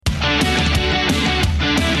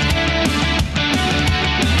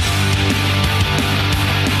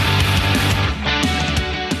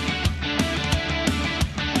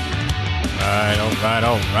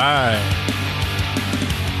right.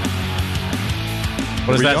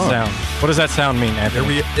 What does that sound? What does that sound mean,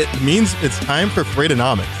 Anthony? It means it's time for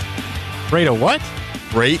Freightonomics. Freight what?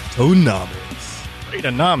 Freightonomics.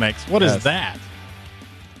 Freightonomics. What is that?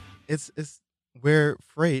 It's where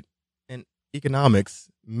freight and economics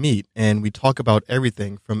meet, and we talk about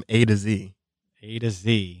everything from A to Z. A to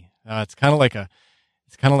Z. It's kind of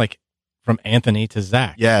like from Anthony to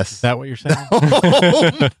Zach. Yes. Is that what you're saying?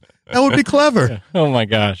 That would be clever. Yeah. Oh my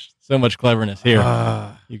gosh. So much cleverness here.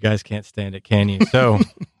 You guys can't stand it, can you? So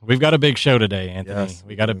we've got a big show today, Anthony. Yes,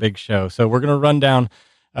 we got a big show. So we're going to run down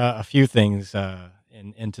a few things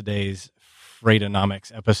in today's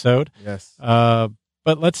Freightonomics episode. Yes.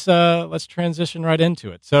 But let's transition right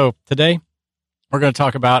into it. So today we're going to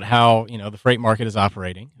talk about how the freight market is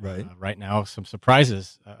operating. Right. Right now, some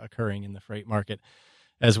surprises occurring in the freight market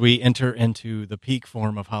as we enter into the peak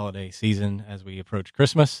form of holiday season as we approach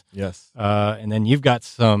Christmas. Yes. And then you've got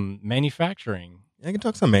some manufacturing. I can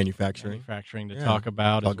talk some manufacturing To talk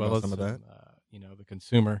about, as well as some of that. The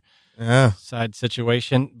consumer Yeah. side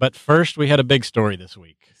situation. But first, we had a big story this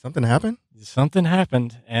week. Something happened? Something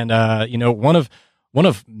happened, and one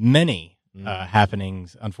of many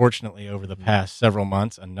happenings, unfortunately, over the past several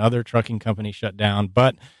months. Another trucking company shut down,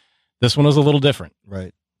 but this one was a little different.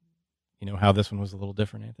 Right. You know how this one was a little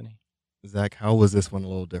different, Anthony? Zach, how was this one a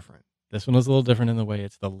little different? This one was a little different in the way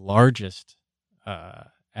it's the largest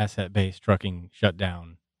asset-based trucking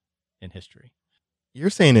shutdown in history.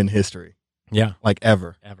 You're saying in history? Yeah. Like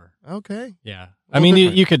ever? Ever. Okay. Yeah. I mean,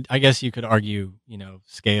 you could argue,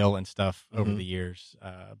 scale and stuff over the years,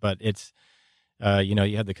 but it's, you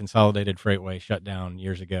had the Consolidated Freightway shut down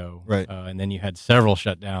years ago. Right. And then you had several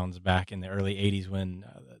shutdowns back in the early 80s when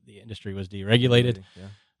the industry was deregulated. Yeah.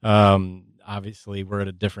 Obviously, we're at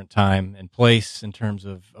a different time and place in terms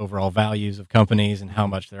of overall values of companies and how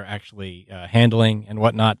much they're actually handling and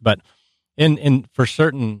whatnot. But for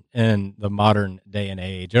certain in the modern day and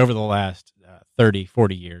age, over the last 30,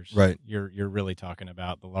 40 years, right, you're really talking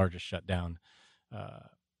about the largest shutdown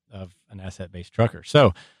of an asset-based trucker.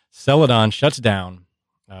 So Celadon shuts down,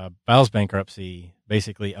 files bankruptcy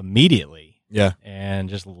basically immediately. Yeah. And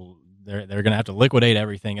just they're going to have to liquidate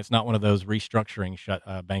everything. It's not one of those restructuring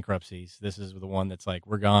bankruptcies. This is the one that's like,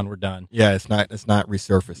 we're gone, we're done. Yeah, it's not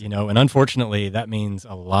resurfacing. And unfortunately, that means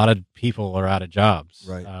a lot of people are out of jobs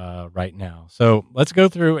right now. So let's go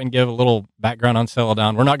through and give a little background on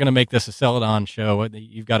Celadon. We're not going to make this a Celadon show.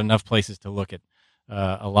 You've got enough places to look at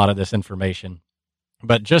a lot of this information.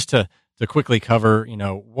 But just to quickly cover,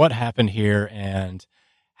 what happened here and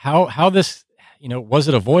how this, was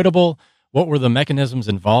it avoidable? What were the mechanisms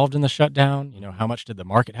involved in the shutdown? How much did the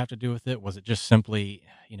market have to do with it? Was it just simply,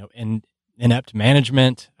 inept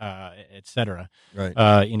management, et cetera? Right.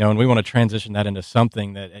 And we want to transition that into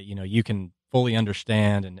something that, you can fully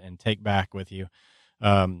understand and take back with you,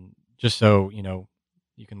 just so,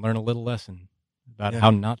 you can learn a little lesson about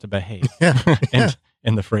how not to behave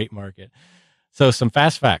in the freight market. So some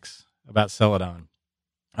fast facts about Celadon.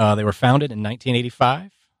 They were founded in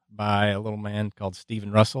 1985. By a little man called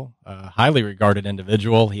Stephen Russell, a highly regarded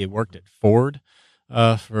individual. He had worked at Ford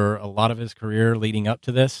for a lot of his career leading up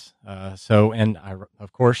to this.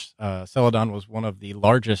 Of course, Celadon was one of the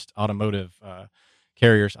largest automotive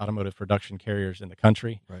production carriers in the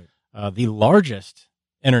country. Right. The largest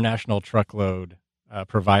international truckload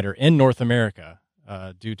provider in North America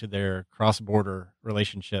due to their cross-border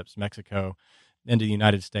relationships, Mexico into the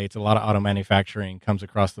United States. A lot of auto manufacturing comes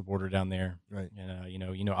across the border down there. Right. And,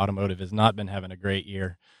 automotive has not been having a great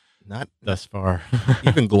year. Not thus far.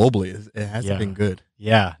 Even globally, it hasn't been good.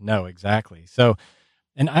 Yeah, no, exactly. So,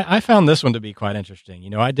 and I found this one to be quite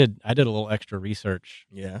interesting. I did a little extra research.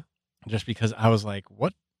 Yeah. Just because I was like,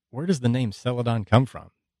 where does the name Celadon come from?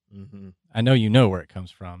 Mm-hmm. I know you know where it comes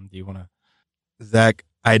from. Do you want to? Zach,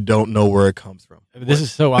 I don't know where it comes from. This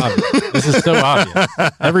is so obvious.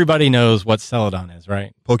 Everybody knows what Celadon is,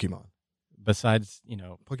 right? Pokemon. Besides,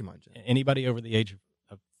 Pokemon. Anybody over the age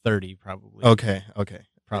of 30 probably. Okay.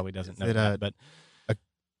 Probably doesn't know that. But a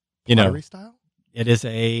pottery style? It is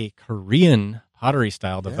a Korean pottery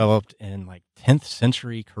style developed in 10th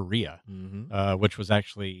century Korea, which was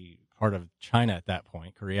actually part of China at that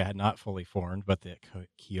point. Korea had not fully formed, but the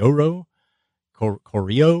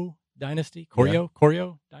Koryo dynasty,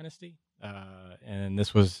 Koryo dynasty, and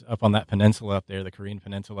this was up on that peninsula up there, the Korean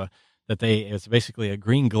peninsula. It's basically a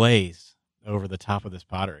green glaze over the top of this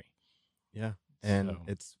pottery. Yeah, and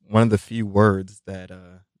it's one of the few words that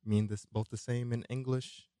mean this both the same in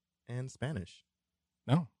English and Spanish.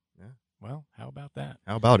 No, yeah. Well, how about that?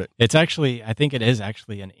 How about it? It's actually, I think it is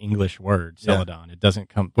actually an English word, Celadon. It doesn't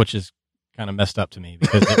come, which is kind of messed up to me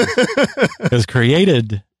because it was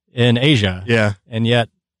created in Asia. Yeah. And yet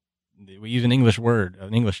we use an English word,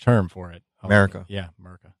 an English term for it. America. Yeah,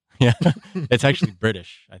 America. Yeah. It's actually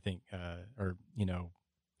British, I think, or,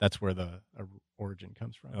 that's where the origin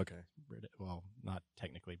comes from. Okay. Well, not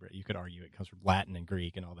technically British. You could argue it comes from Latin and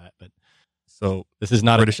Greek and all that, but so this is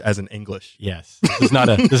not British as in English. Yes. This is not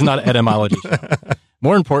an etymology show.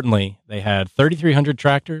 More importantly, they had 3,300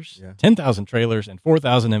 tractors, 10,000 trailers, and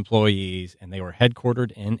 4,000 employees, and they were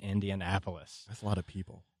headquartered in Indianapolis. That's a lot of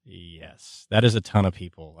people. Yes, that is a ton of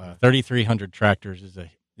people. 3,300 tractors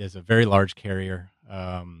is a very large carrier.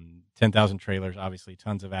 10,000 trailers, obviously,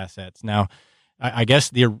 tons of assets. Now, I guess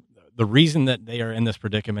the reason that they are in this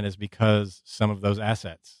predicament is because some of those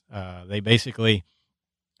assets, they basically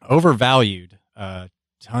overvalued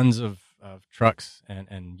tons of trucks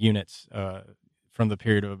and units from the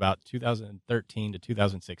period of about 2013 to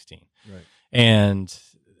 2016. Right. And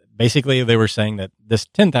basically they were saying that this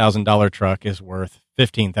 $10,000 truck is worth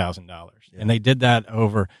 $15,000. And they did that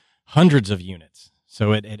over hundreds of units.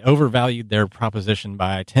 So it overvalued their proposition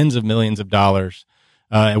by tens of millions of dollars,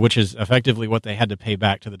 which is effectively what they had to pay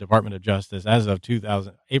back to the Department of Justice as of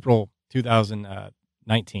April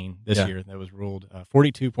 2019, this year, that was ruled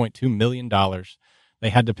 $42.2 million. They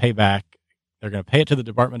had to pay back. They're going to pay it to the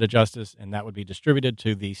Department of Justice, and that would be distributed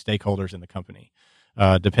to the stakeholders in the company,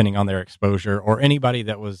 depending on their exposure or anybody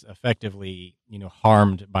that was effectively,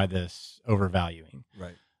 harmed by this overvaluing.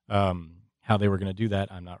 Right. How they were going to do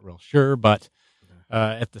that, I'm not real sure, but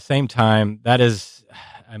at the same time, that is,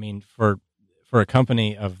 for a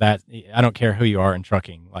company of that, I don't care who you are in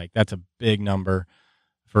trucking, like that's a big number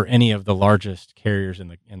for any of the largest carriers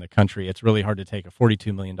in the country. It's really hard to take a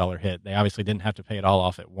 $42 million hit. They obviously didn't have to pay it all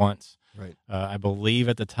off at once. Right. I believe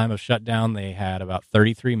at the time of shutdown, they had about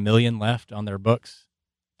 $33 million left on their books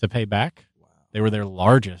to pay back. Wow. They were their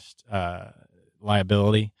largest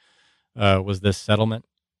liability, was this settlement.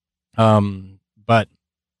 But,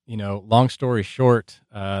 long story short,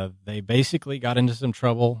 they basically got into some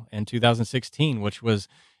trouble in 2016, which was,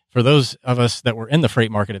 for those of us that were in the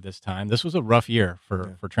freight market at this time, this was a rough year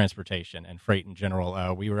for transportation and freight in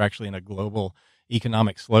general. We were actually in a global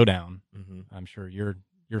economic slowdown. Mm-hmm. I'm sure you're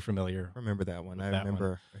familiar. I remember that one. I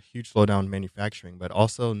remember a huge slowdown in manufacturing, but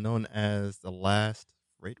also known as the last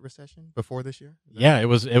freight recession before this year. Yeah, it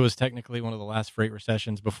was technically one of the last freight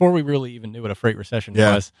recessions before we really even knew what a freight recession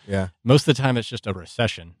was. Yeah. Most of the time, it's just a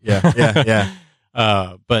recession. Yeah.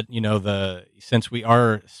 But since we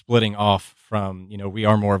are splitting off from, we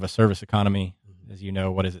are more of a service economy, as you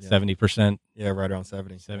know, what is it, 70%? Yeah, right around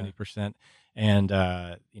 70%. And,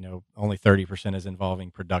 only 30% is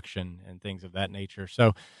involving production and things of that nature.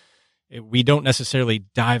 So we don't necessarily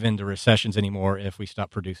dive into recessions anymore if we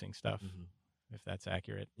stop producing stuff, if that's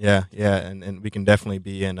accurate. Yeah. And we can definitely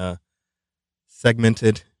be in a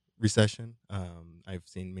segmented recession. I've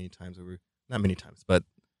seen many times, not many times, but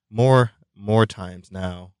more times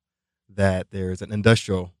now that there's an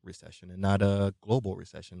industrial recession and not a global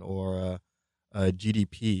recession or a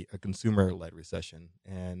GDP, a consumer-led recession.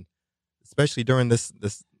 And especially during this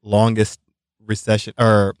longest recession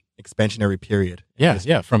or expansionary period.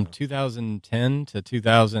 Yeah, from 2010 to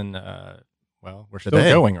 2000. We're still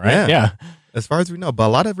going, right? Yeah. As far as we know, but a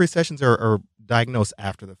lot of recessions are diagnosed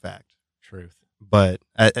after the fact. Truth. But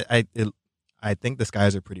I think the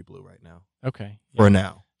skies are pretty blue right now. Okay. For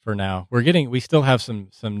now. We still have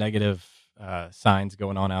some negative signs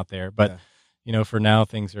going on out there, but for now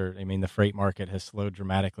things are, the freight market has slowed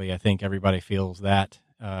dramatically. I think everybody feels that,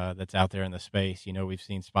 that's out there in the space. We've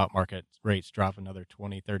seen spot market rates drop another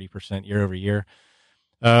 20-30% year over year.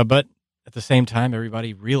 But at the same time,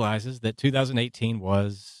 everybody realizes that 2018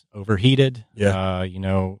 was overheated. Yeah.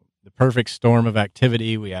 The perfect storm of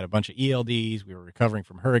activity. We had a bunch of ELDs. We were recovering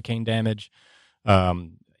from hurricane damage.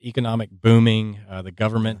 Economic booming. The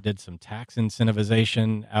government did some tax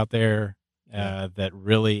incentivization out there that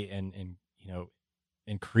really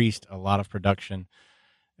increased a lot of production,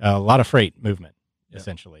 a lot of freight movement,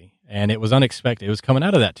 essentially. And it was unexpected. It was coming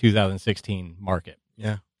out of that 2016 market.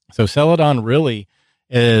 Yeah. So Celadon really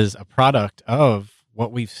is a product of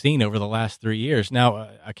what we've seen over the last 3 years. Now,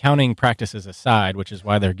 accounting practices aside, which is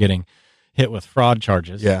why they're getting hit with fraud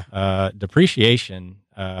charges. Yeah. Depreciation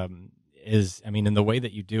is, in the way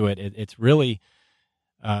that you do it, it's really,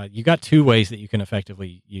 you got two ways that you can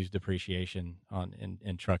effectively use depreciation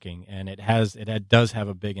in trucking, and it does have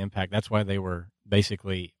a big impact. That's why they were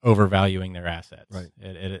basically overvaluing their assets. Right.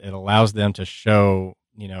 It allows them to show,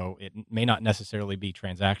 it may not necessarily be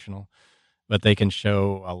transactional, but they can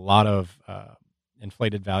show a lot of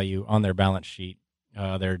inflated value on their balance sheet.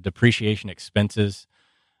 Their depreciation expenses,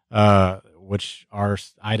 which are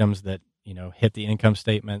items that hit the income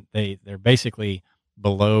statement, they're basically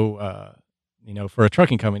below, for a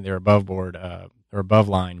trucking company, they're above board or above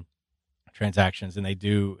line transactions, and they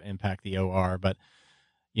do impact the OR. But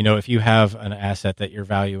if you have an asset that you're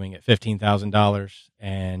valuing at $15,000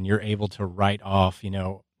 and you're able to write off,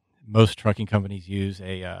 most trucking companies use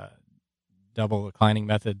a double declining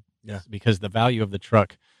method, because the value of the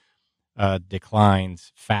truck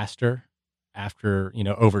declines faster after,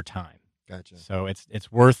 over time. Gotcha. So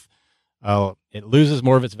it's worth, it loses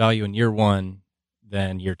more of its value in year one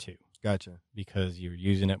than year two. Gotcha. Because you're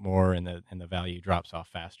using it more and the value drops off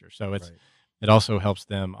faster. So it also helps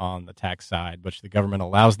them on the tax side, which the government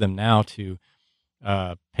allows them now to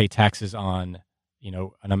pay taxes on,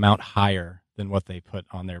 an amount higher than what they put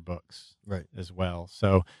on their books as well.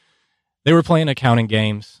 So they were playing accounting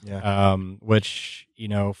games, which,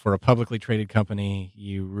 for a publicly traded company,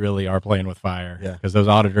 you really are playing with fire, because those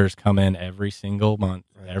auditors come in every single month,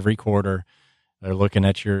 every quarter. They're looking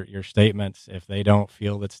at your statements. If they don't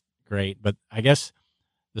feel that's great. But I guess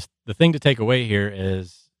the thing to take away here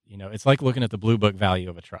is, it's like looking at the blue book value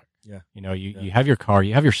of a truck. You have your car,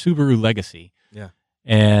 you have your Subaru Legacy,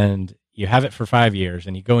 and you have it for 5 years,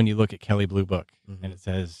 and you go and you look at Kelley Blue Book, and it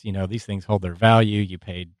says, these things hold their value. You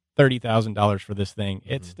paid $30,000 for this thing.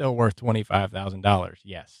 It's still worth $25,000.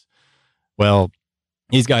 Yes. Well,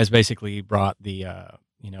 these guys basically brought the, I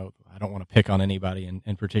don't want to pick on anybody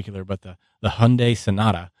in particular, but the Hyundai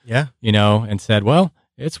Sonata, and said, well,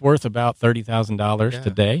 it's worth about $30,000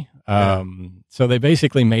 today. So they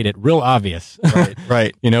basically made it real obvious,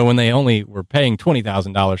 right. When they only were paying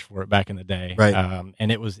 $20,000 for it back in the day. Right.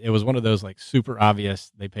 And it was one of those like super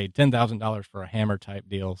obvious. They paid $10,000 for a hammer type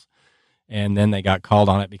deals. And then they got called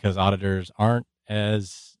on it because auditors aren't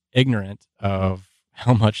as ignorant of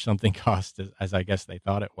how much something costs as I guess they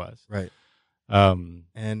thought it was. Right.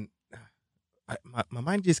 And my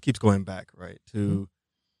mind just keeps going back, to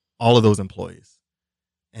all of those employees.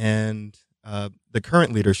 And the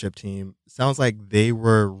current leadership team sounds like they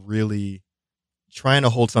were really trying to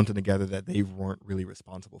hold something together that they weren't really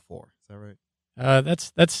responsible for. Is that right?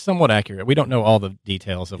 That's somewhat accurate. We don't know all the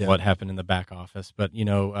details of what happened in the back office, but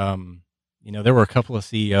there were a couple of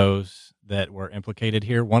CEOs that were implicated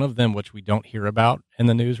here. One of them, which we don't hear about in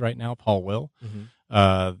the news right now, Paul Will.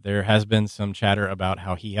 There has been some chatter about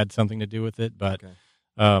how he had something to do with it, but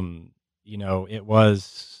it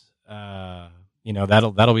was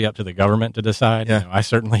that'll be up to the government to decide. I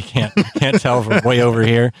certainly can't tell from way over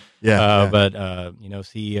here. But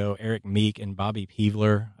CEO Eric Meek and Bobby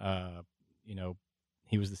Peevler,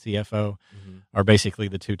 he was the CFO, are basically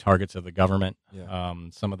the two targets of the government.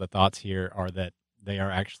 Some of the thoughts here are that they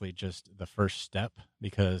are actually just the first step,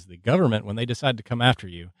 because the government, when they decide to come after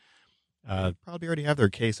you, they probably already have their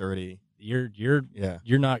case already. You're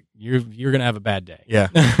gonna have a bad day.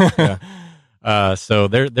 So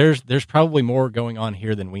there's probably more going on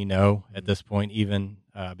here than we know at this point, even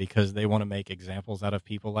because they want to make examples out of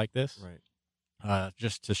people like this.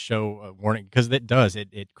 Just to show a warning, because it does.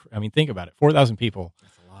 I mean, think about it. 4,000 people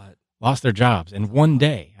lost their jobs in one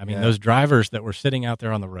day. I mean, those drivers that were sitting out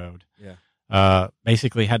there on the road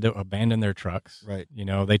basically had to abandon their trucks.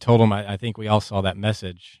 They told them, I think we all saw that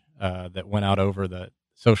message that went out over the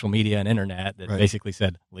social media and internet that basically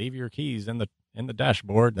said, leave your keys in the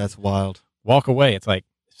dashboard. That's wild. Walk away. It's like,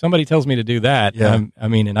 somebody tells me to do that.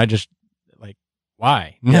 And I just,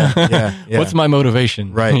 why? What's my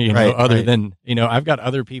motivation? Other than, I've got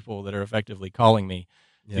other people that are effectively calling me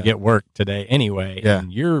to get work today anyway,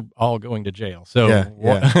 and you're all going to jail. So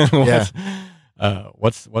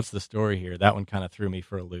what's the story here? That one kind of threw me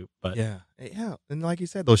for a loop. But and like you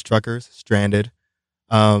said, those truckers stranded.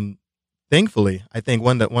 Thankfully, I think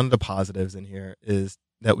one of the positives in here is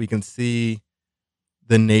that we can see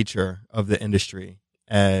the nature of the industry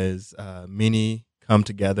as many come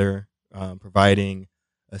together, providing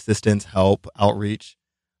assistance, help, outreach.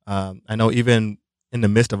 I know even in the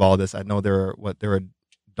midst of all this, I know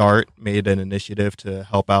DART made an initiative to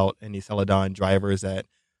help out any Celadon drivers that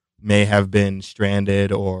may have been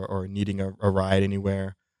stranded or needing a ride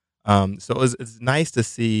anywhere. So it's nice to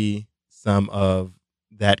see some of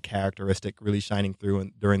that characteristic really shining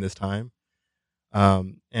through during this time.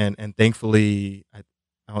 And thankfully, I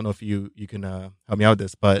don't know if you can help me out with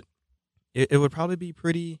this, but it would probably be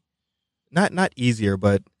pretty, not easier,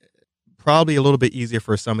 but probably a little bit easier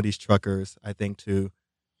for some of these truckers, I think, to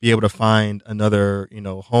be able to find another,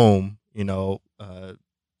 home, to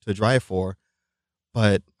drive for.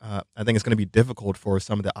 But I think it's going to be difficult for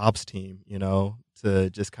some of the ops team, to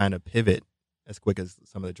just kind of pivot as quick as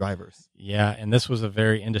some of the drivers. Yeah, and this was a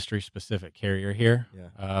very industry-specific carrier here.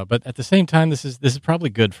 Yeah. But at the same time, this is probably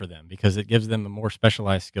good for them because it gives them a more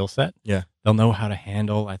specialized skill set. Yeah. They'll know how to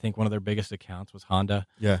handle. I think one of their biggest accounts was Honda.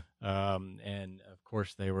 Yeah. And of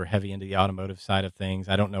course, they were heavy into the automotive side of things.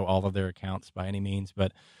 I don't know all of their accounts by any means,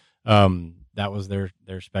 but that was their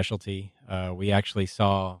specialty. We actually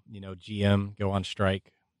saw GM go on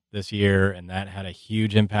strike this year, and that had a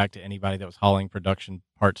huge impact to anybody that was hauling production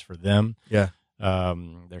parts for them. Yeah.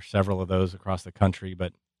 There's several of those across the country,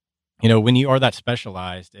 but when you are that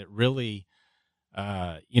specialized, it really,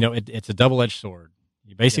 it's a double-edged sword.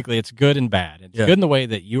 Basically, it's good and bad. It's good in the way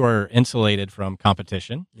that you are insulated from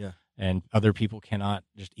competition. Yeah. And other people cannot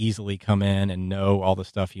just easily come in and know all the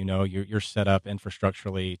stuff You're set up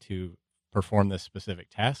infrastructurally to perform this specific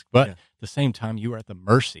task. But at the same time, you are at the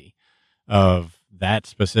mercy of that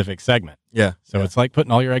specific segment. Yeah. So it's like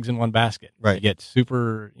putting all your eggs in one basket. Right. You get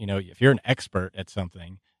super, if you're an expert at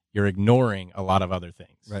something, you're ignoring a lot of other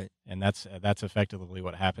things. Right. And that's effectively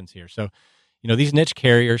what happens here. So, these niche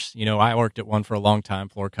carriers, I worked at one for a long time,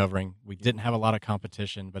 floor covering. We didn't have a lot of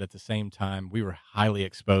competition, but at the same time, we were highly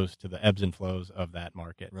exposed to the ebbs and flows of that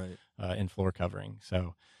market in floor covering.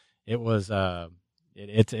 So it was,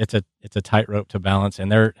 it's a tightrope to balance.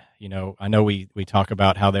 And there, I know we talk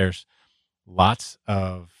about how there's lots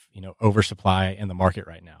of, oversupply in the market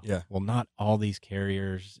right now. Yeah. Well, not all these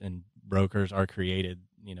carriers and brokers are created,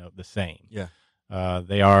 the same. Yeah.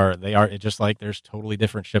 They are just like there's totally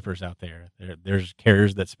different shippers out there. There's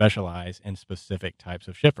carriers that specialize in specific types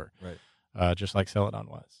of shipper. Right. Just like Celadon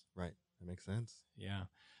was. Right. That makes sense. Yeah.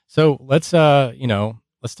 So let's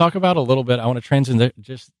talk about a little bit. I want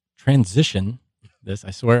to transition this.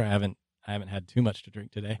 I swear I haven't had too much to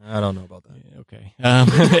drink today. I don't know about that. Yeah, okay.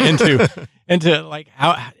 Into like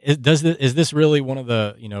is this really one of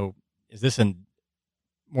the, is this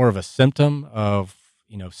more of a symptom of,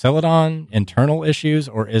 Celadon internal issues,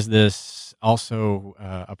 or is this also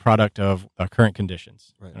a product of our current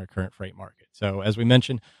conditions in our current freight market? So as we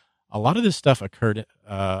mentioned, a lot of this stuff occurred,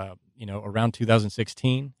 around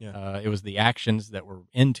 2016. Yeah. It was the actions that were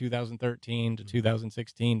in 2013 to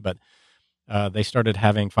 2016, but they started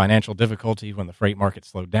having financial difficulty when the freight market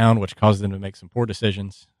slowed down, which caused them to make some poor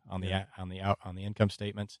decisions on the income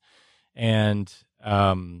statements, and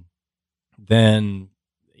then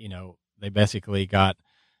they basically got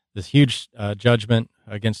this huge judgment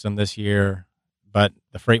against them this year. But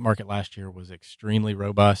the freight market last year was extremely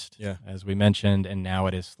robust, as we mentioned, and now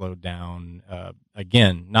it has slowed down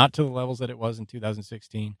again, not to the levels that it was in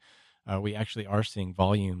 2016. We actually are seeing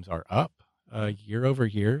volumes are up year over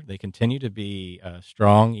year. They continue to be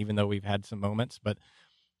strong, even though we've had some moments, but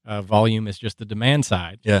volume is just the demand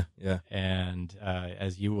side. Yeah, yeah. And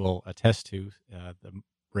as you will attest to, the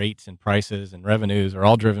rates and prices and revenues are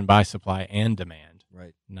all driven by supply and demand,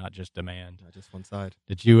 right? Not just demand, not just one side.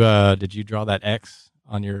 Did you draw that X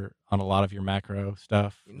on a lot of your macro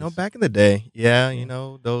stuff? Back in the day,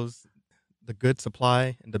 the good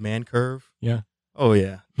supply and demand curve. Yeah. Oh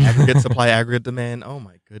yeah, aggregate supply, aggregate demand. Oh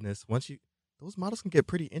my goodness, those models can get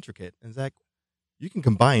pretty intricate, and Zach, you can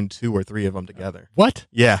combine 2 or 3 of them together. What?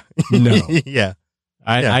 Yeah. No. Yeah.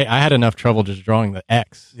 I had enough trouble just drawing the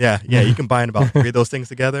X. Yeah, you combine about 3 of those things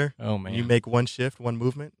together. Oh man! You make one shift, one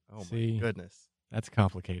movement. Oh my goodness, that's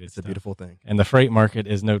complicated. It's a beautiful thing. And the freight market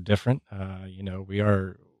is no different. We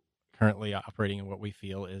are currently operating in what we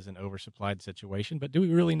feel is an oversupplied situation, but do we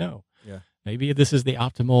really know? Yeah. Maybe this is the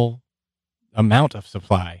optimal amount of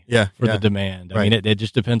supply. For the demand. I mean, it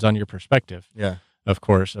just depends on your perspective. Yeah. Of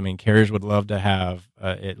course, I mean, carriers would love to have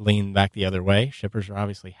it lean back the other way. Shippers are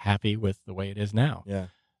obviously happy with the way it is now. Yeah.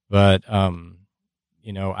 But,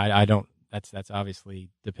 I don't, that's obviously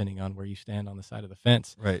depending on where you stand on the side of the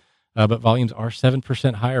fence. Right. But volumes are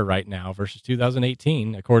 7% higher right now versus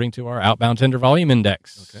 2018, according to our outbound tender volume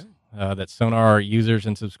index. Okay. That's Sonar users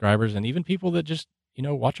and subscribers, and even people that just,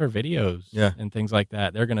 watch our videos and things like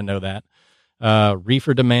that. They're going to know that.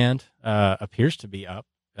 Reefer demand appears to be up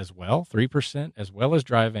as well, 3%, as well as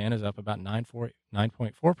dry van is up about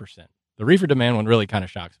 9.4%. The reefer demand one really kind of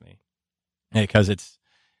shocks me because it's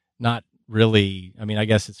not really, I mean, I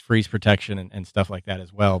guess it's freeze protection and stuff like that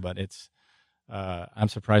as well, but it's, I'm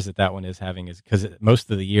surprised that one is because most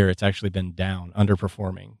of the year it's actually been down,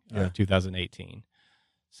 underperforming 2018.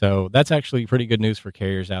 So that's actually pretty good news for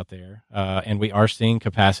carriers out there. And we are seeing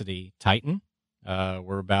capacity tighten.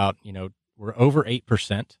 We're over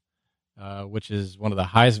 8%. Which is one of the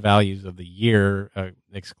highest values of the year,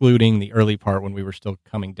 excluding the early part when we were still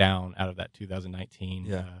coming down out of that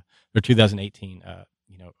 2019 or 2018,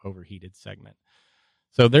 overheated segment.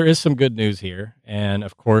 So there is some good news here, and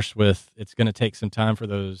of course, it's going to take some time for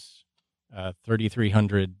those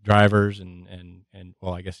 3,300 drivers and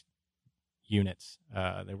well, I guess units.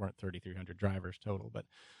 There weren't 3,300 drivers total, but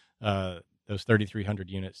those 3,300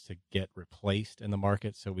 units to get replaced in the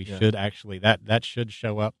market. So we should actually that should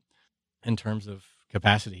show up in terms of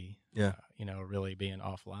capacity. Yeah. Really being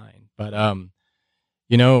offline. But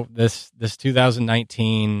this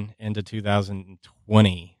 2019 into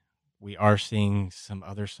 2020, we are seeing some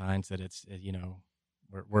other signs that it's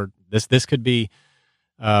this could be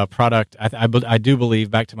product. I do believe,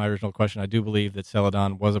 back to my original question, I do believe that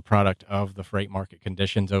Celadon was a product of the freight market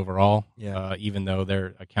conditions overall. Yeah. Even though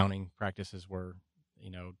their accounting practices were,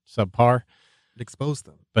 subpar. It exposed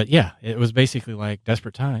them. But yeah, it was basically like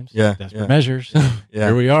desperate times, desperate Yeah. measures. Yeah.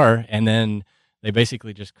 Here we are. And then they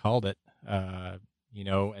basically just called it,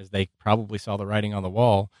 as they probably saw the writing on the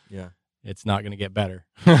wall. Yeah. It's not going to get better.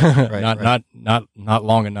 Right. Not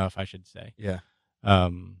long enough, I should say. Yeah.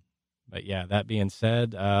 But yeah, that being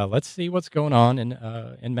said, let's see what's going on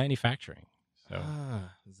in manufacturing. So,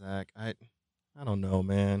 Zach, I don't know,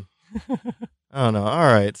 man. I don't know. All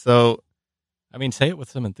right, so I mean, say it with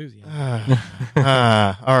some enthusiasm.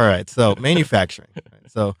 All right, so manufacturing.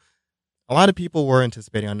 So, a lot of people were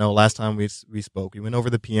anticipating. I know last time we spoke, we went over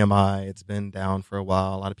the PMI. It's been down for a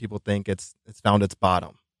while. A lot of people think it's found its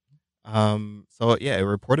bottom. So yeah, it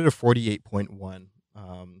reported a 48.1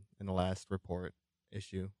 in the last report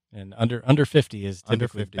issue. And under 50 is typically Under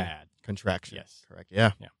 50, bad. Contraction. Yes. Correct.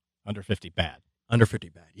 Yeah. Under 50, bad. Under 50,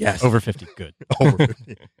 bad. Yes. Over 50, good. Over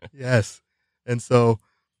 50. Yes. And so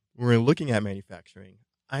when we're looking at manufacturing,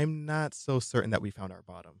 I'm not so certain that we found our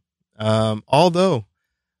bottom. Although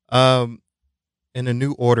in a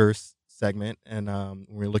new orders segment, and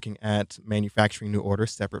we're looking at manufacturing new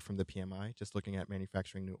orders separate from the PMI, just looking at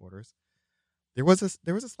manufacturing new orders, there was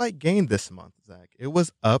a slight gain this month, Zach. It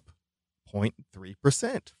was up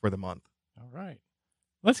 0.3% for the month. All right.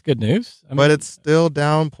 That's good news. But it's still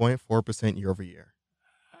down 0.4% year over year.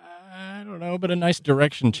 I don't know, but a nice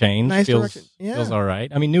direction change feels all right.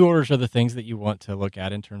 I mean, new orders are the things that you want to look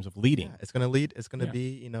at in terms of leading. Yeah, it's going to lead. It's going to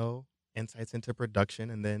be, insights into production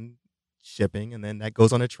and then shipping, and then that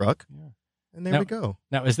goes on a truck. Yeah. And there we go.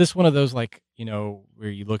 Now, is this one of those, like, where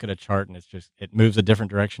you look at a chart and it moves a different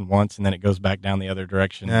direction once and then it goes back down the other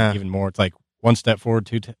direction even more? It's like one step forward,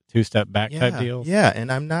 two step back type deal? Yeah,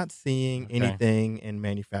 and I'm not seeing anything in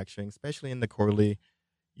manufacturing, especially in the quarterly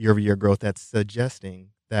year-over-year growth, that's suggesting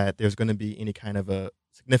that there's going to be any kind of a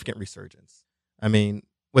significant resurgence. I mean,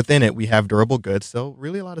 within it, we have durable goods, so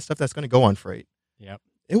really a lot of stuff that's going to go on freight. Yep.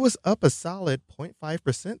 It was up a solid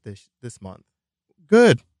 0.5% this month.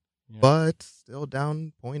 Good, but still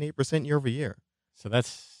down 0.8% year over year. So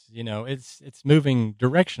that's, it's moving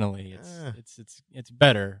directionally. It's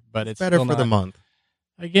better, but it's better still for not, the month.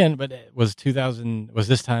 Again, but was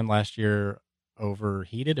this time last year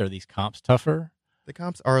overheated? Are these comps tougher? The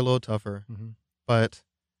comps are a little tougher, but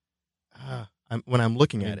when I'm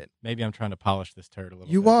looking at it, maybe I'm trying to polish this turd a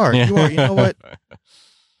little. You bit. are. You know what?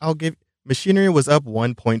 Machinery was up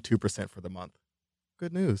 1.2% for the month.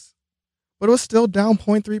 Good news. But it was still down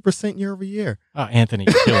 0.3% year over year. Oh, Anthony,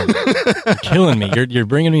 you're killing me. You're killing me. You're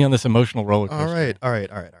bringing me on this emotional roller coaster. All right.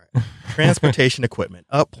 Transportation equipment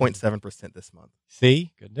up 0.7% this month.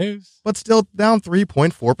 See? Good news. But still down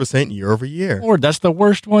 3.4% year over year. Lord, that's the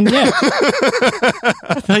worst one yet.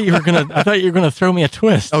 I thought you were gonna throw me a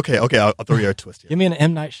twist. Okay, I'll throw you a twist here. Give me an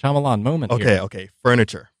M. Night Shyamalan moment. Okay.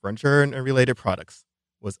 Furniture and related products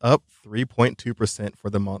was up 3.2% for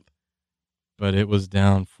the month. But it was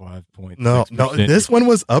down 5.6%. No, this one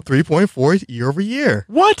was up 3.4% year over year.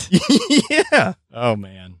 What? Yeah. Oh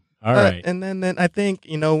man. All right. And then I think,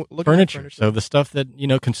 looking furniture. At furniture. So the stuff that,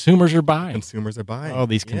 consumers are buying. Oh,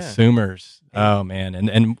 these consumers. Yeah. Oh man.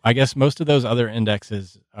 And I guess most of those other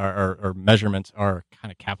indexes or measurements are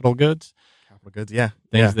kind of capital goods. Capital goods, yeah.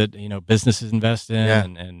 Things that, businesses invest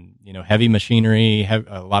in and heavy machinery,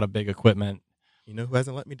 a lot of big equipment. You know who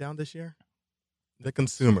hasn't let me down this year? The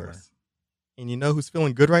consumers. And you know who's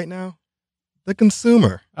feeling good right now? The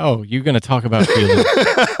consumer. Oh, you're going to talk about feelings.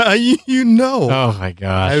 Oh my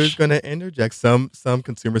gosh. I was going to interject some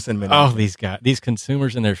consumer sentiment. Oh, these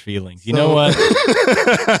consumers and their feelings. You know what?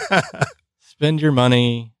 Spend your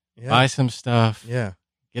money, buy some stuff. Yeah.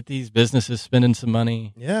 Get these businesses spending some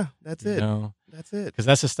money. Yeah, that's it. That's it. Because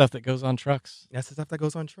that's the stuff that goes on trucks. That's the stuff that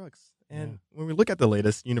goes on trucks. And when we look at the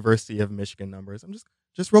latest University of Michigan numbers, I'm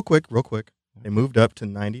just real quick. They moved up to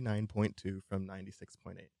 99.2 from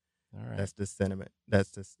 96.8. All right. That's the sentiment.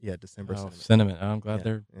 That's just December sentiment. Oh, I'm glad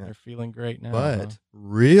they're feeling great now. But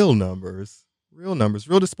real numbers,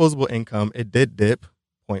 real disposable income, it did dip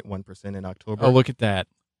 0.1% in October. Oh, look at that.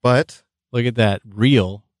 But look at that.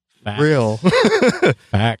 Real Facts. real.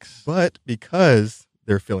 Facts. But because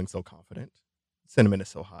they're feeling so confident, sentiment is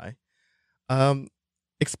so high,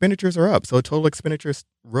 expenditures are up. So total expenditures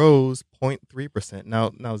rose 0.3%.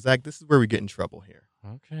 Now, Zach, this is where we get in trouble here.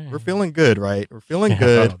 Okay. We're feeling good, right? We're feeling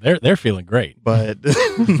good. Oh, they're feeling great. But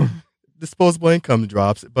disposable income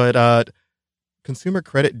drops. But consumer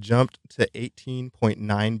credit jumped to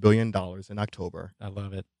 $18.9 billion in October. I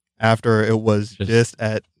love it. After it was just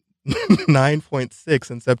at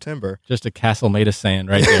 9.6 in September. Just a castle made of sand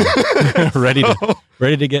right there.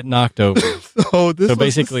 ready to get knocked over. So this was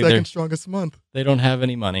basically the second strongest month. They don't have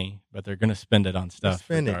any money, but they're going to spend it on stuff.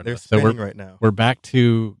 They're spending right now. We're back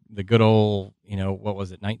to the good old, what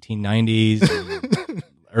was it, 1990s, and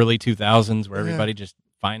early 2000s, where everybody just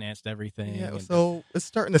financed everything. Yeah, so it's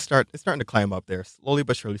starting to climb up there, slowly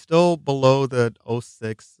but surely. Still below the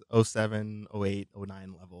 06, 07, 08,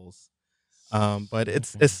 09 levels. But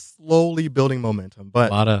it's slowly building momentum.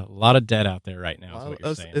 But a lot of debt out there right now. Is what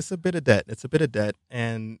you're saying. It's a bit of debt,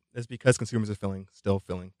 and it's because consumers are still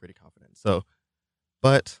feeling pretty confident. So,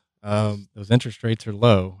 but those interest rates are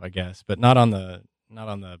low, I guess, but not on the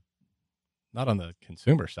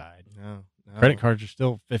consumer side. No. Credit cards are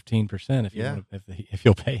still 15% if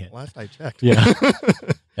you'll pay it. Last I checked. Yeah,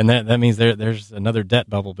 and that means there's another debt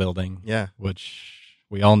bubble building. Yeah, which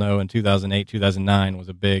we all know in 2008, 2009 was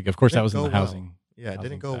a big. Of course, that was in the housing. Yeah, it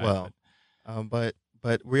didn't go well.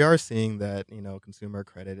 But we are seeing that consumer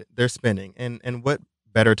credit, they're spending, and what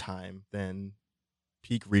better time than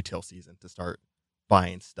peak retail season to start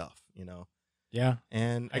buying stuff, Yeah,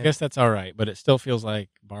 and I guess that's all right, but it still feels like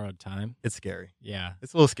borrowed time. It's scary. Yeah,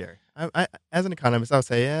 it's a little scary. I as an economist, I would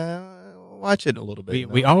say, watch it a little bit.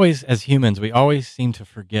 We always, as humans, we always seem to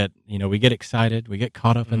forget. We get excited, we get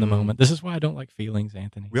caught up in the moment. This is why I don't like feelings,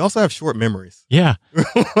 Anthony. We also have short memories. Yeah,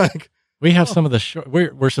 we have some of the short.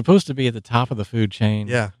 We're supposed to be at the top of the food chain.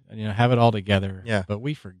 Yeah, and, have it all together. Yeah, but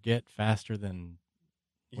we forget faster than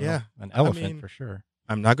an elephant for sure.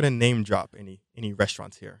 I'm not going to name drop any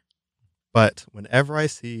restaurants here. But whenever I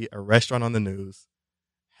see a restaurant on the news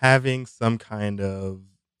having some kind of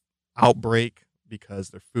outbreak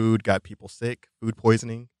because their food got people sick, food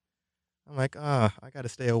poisoning, I'm like, I got to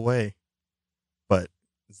stay away. But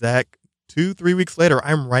Zach, 2-3 weeks later,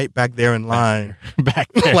 I'm right back there in line.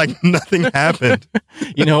 Back there. Like nothing happened.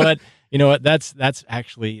 You know what? That's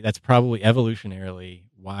probably evolutionarily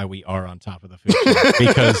why we are on top of the food chain.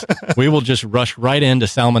 Because we will just rush right into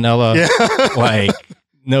salmonella like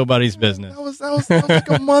nobody's business. That was like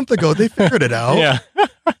a month ago. They figured it out. Yeah.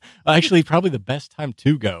 Actually, probably the best time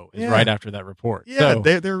to go is right after that report. Yeah, so,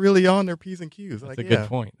 they're really on their P's and Q's. That's a good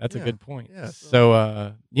point. That's a good point. Yeah,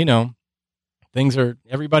 so,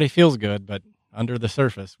 everybody feels good, but under the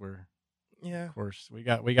surface, of course, we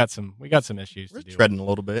got some issues to deal with. We're treading a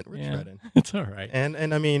little bit. We're treading. It's all right.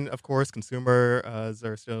 And I mean, of course, consumers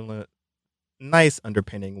are still a nice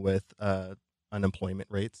underpinning with unemployment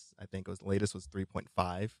rates. I think the latest was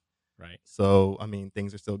 3.5. Right. So, I mean,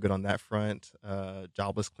 things are still good on that front.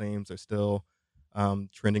 Jobless claims are still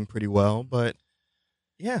trending pretty well. But,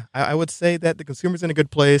 yeah, I would say that the consumer's in a good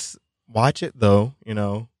place. Watch it, though.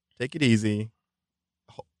 Take it easy.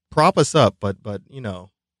 Prop us up, but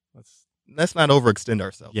let's not overextend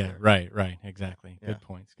ourselves. Yeah, there. Right. Exactly. Yeah.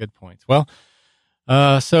 Good points. Well,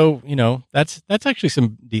 so, that's actually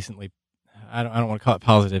some decently, I don't want to call it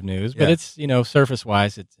positive news, but it's, surface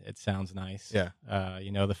wise, it sounds nice. Yeah.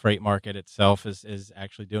 The freight market itself is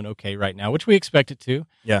actually doing okay right now, which we expect it to.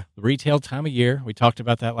 Yeah. The retail time of year, we talked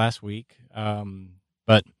about that last week.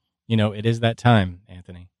 But, it is that time,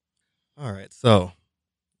 Anthony. All right. So,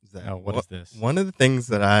 Zach, what is this? One of the things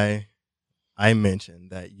that I mentioned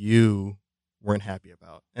that you weren't happy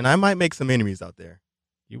about, and I might make some enemies out there.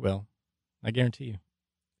 You will. I guarantee you.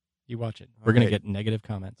 You watch it. We're going to get negative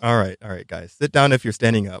comments. All right, guys. Sit down if you're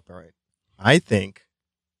standing up. All right. I think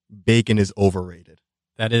bacon is overrated.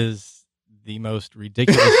 That is the most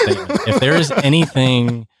ridiculous statement. If there is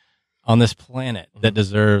anything on this planet that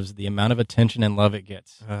deserves the amount of attention and love it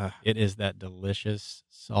gets, it is that delicious,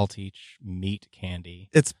 salty meat candy.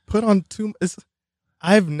 It's put on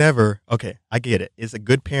I've never, okay, I get it. It's a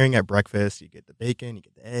good pairing at breakfast. You get the bacon, you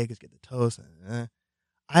get the eggs, you get the toast.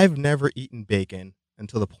 I've never eaten bacon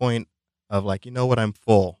until the point of like, I'm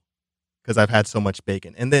full because I've had so much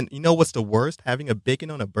bacon. And then, what's the worst? Having a bacon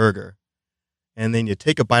on a burger, and then you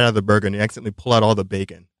take a bite out of the burger and you accidentally pull out all the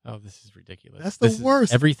bacon. Oh, this is ridiculous. That's the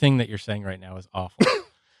worst. Everything that you're saying right now is awful.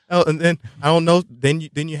 Oh, and then, I don't know, then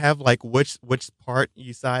you have like which part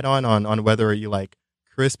you side on whether you like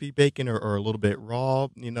crispy bacon or a little bit raw,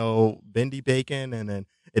 bendy bacon, and then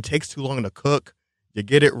it takes too long to cook. You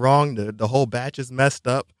get it wrong. The whole batch is messed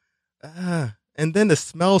up. and then the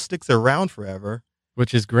smell sticks around forever.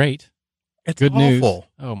 Which is great. It's Good news. awful.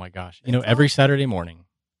 Oh my gosh! It's Every awful. Saturday morning,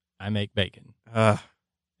 I make bacon. Uh,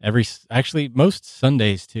 Actually, most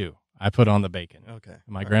Sundays too. I put on the bacon. okay.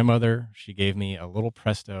 My grandmother, she gave me a little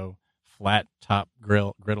Presto flat top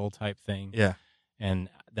griddle type thing. Yeah. And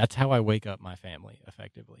that's how I wake up my family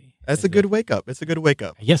effectively. That's a good wake up. It's a good wake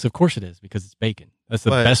up. Yes, of course it is, because it's bacon. That's the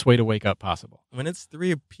But- best way to wake up possible. When it's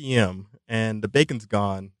 3 p.m. and the bacon's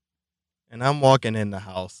gone and I'm walking in the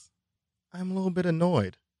house, I'm a little bit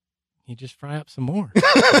annoyed. You just fry up some more.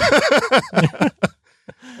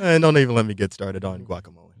 And don't even let me get started on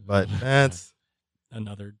guacamole. But that's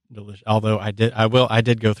Another delicious. Although I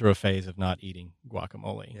did go through a phase of not eating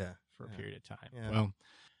guacamole for a period of time. Yeah.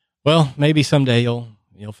 Well, maybe someday you'll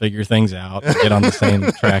figure things out and get on the same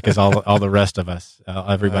track as all the rest of us.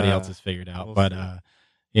 Everybody else has figured out. We'll But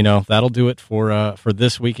see. that'll do it for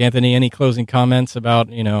this week. Anthony, any closing comments about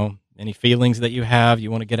any feelings that you have you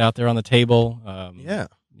want to get out there on the table?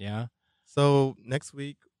 Yeah. So next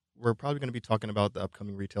week we're probably going to be talking about the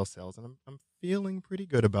upcoming retail sales, and I'm feeling pretty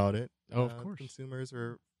good about it. Oh, of course. Consumers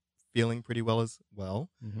are feeling pretty well as well.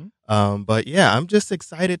 Mm-hmm. But yeah, I'm just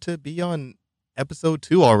excited to be on episode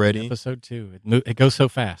 2 already. Episode 2. It goes so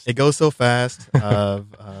fast. It goes so fast. I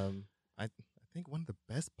think one of the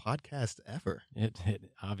best podcasts ever, It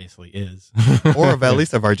obviously is, or of at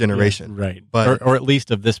least of our generation, yeah, right? But or at least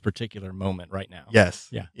of this particular moment right now. yes,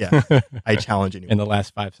 Yeah. I challenge anyone. In the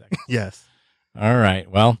last 5 seconds. Yes. All right.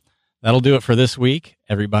 Well, that'll do it for this week.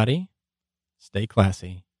 Everybody, stay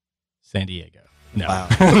classy. San Diego. No. Wow.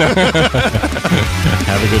 Have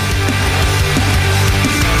a good week.